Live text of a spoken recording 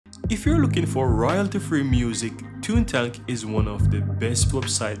If you're looking for royalty-free music, TuneTank is one of the best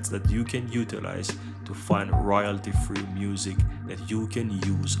websites that you can utilize to find royalty-free music that you can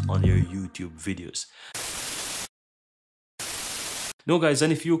use on your YouTube videos. No guys,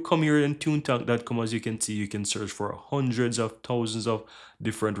 and if you come here in TuneTank.com, as you can see, you can search for hundreds of thousands of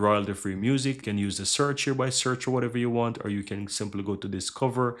different royalty-free music. You can use the search here by search or whatever you want, or you can simply go to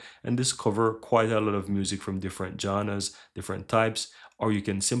discover and discover quite a lot of music from different genres, different types, or you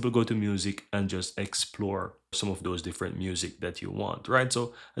can simply go to music and just explore some of those different music that you want, right?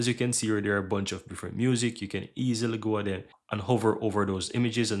 So as you can see here, there are a bunch of different music. You can easily go ahead and hover over those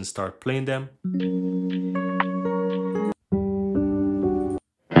images and start playing them.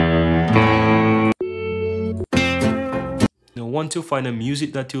 Now, once you find a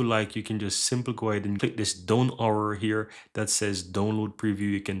music that you like, you can just simply go ahead and click this down arrow here that says download preview.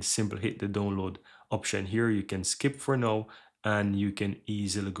 You can simply hit the download option here. You can skip for now and you can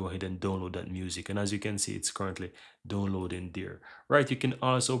easily go ahead and download that music. And as you can see, it's currently downloading there, right? You can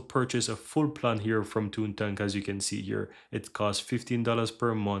also purchase a full plan here from TuneTank. As you can see here, it costs $15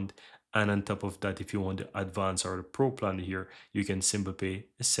 per month. And on top of that, if you want the advanced or the pro plan here, you can simply pay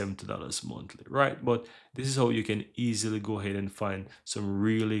 $70 monthly, right? But this is how you can easily go ahead and find some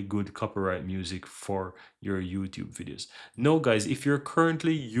really good copyright music for your YouTube videos. Now, guys, if you're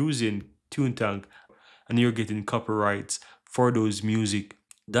currently using TuneTank and you're getting copyrights for those music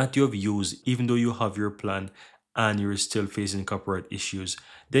that you have used, even though you have your plan and you're still facing copyright issues,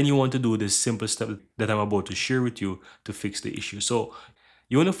 then you want to do this simple step that I'm about to share with you to fix the issue. So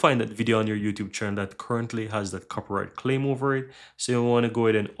you want to find that video on your YouTube channel that currently has that copyright claim over it. So you want to go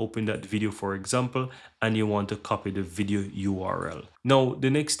ahead and open that video, for example, and you want to copy the video URL. Now, the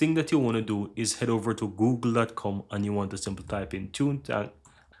next thing that you want to do is head over to google.com and you want to simply type in TuneTank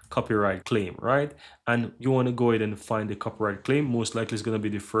copyright claim, right? And you want to go ahead and find the copyright claim. Most likely it's going to be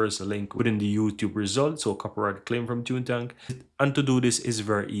the first link within the YouTube results. So copyright claim from TuneTank. And to do this is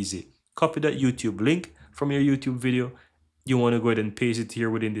very easy. Copy that YouTube link from your YouTube video. You want to go ahead and paste it here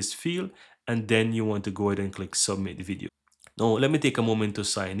within this field, and then you want to go ahead and click submit the video. Now, let me take a moment to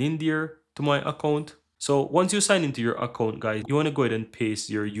sign in there to my account. So once you sign into your account, guys, you want to go ahead and paste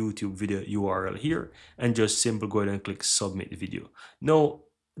your YouTube video URL here and just simply go ahead and click submit video. Now,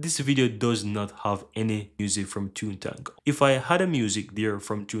 this video does not have any music from TuneTank. If I had a music there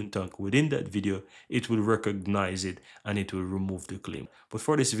from TuneTank within that video, it will recognize it and it will remove the claim. But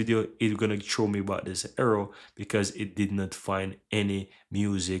for this video, it's gonna show me about this error because it did not find any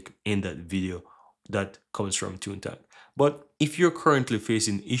music in that video that comes from TuneTank. But if you're currently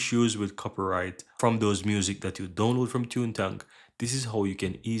facing issues with copyright from those music that you download from TuneTank, this is how you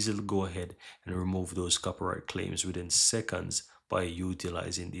can easily go ahead and remove those copyright claims within seconds by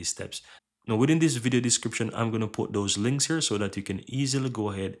utilizing these steps. Now, within this video description, I'm going to put those links here so that you can easily go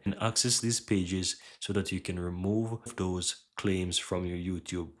ahead and access these pages so that you can remove those claims from your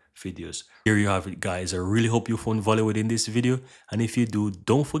YouTube videos. Here you have it, guys. I really hope you found value within this video, and if you do,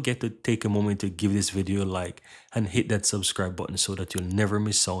 don't forget to take a moment to give this video a like and hit that subscribe button so that you'll never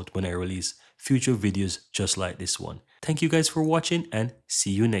miss out when I release future videos just like this one. Thank you guys for watching and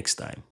see you next time.